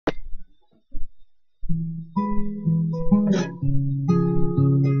Music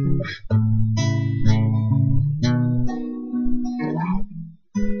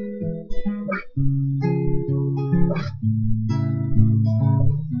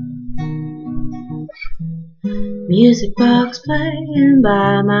box playing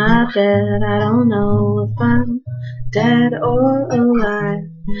by my bed. I don't know if I'm dead or alive.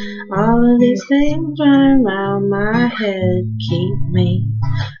 All of these things running around my head keep me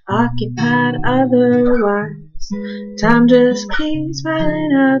occupied otherwise. Time just keeps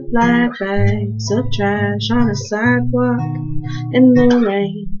piling up like bags of trash on a sidewalk in the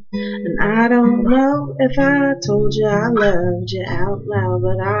rain. And I don't know if I told you I loved you out loud,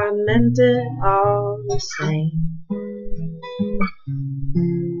 but I meant it all the same.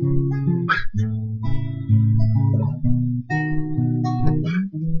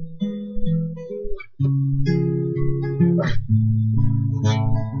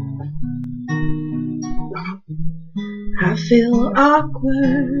 I feel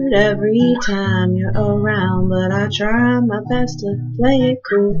awkward every time you're around, but I try my best to play it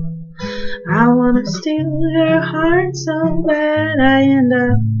cool. I wanna steal your heart so bad I end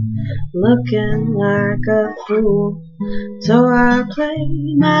up looking like a fool. So I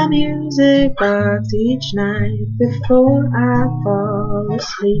play my music box each night before I fall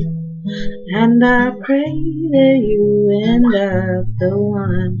asleep, and I pray that you end up the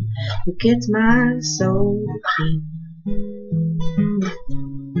one who gets my soul to keep.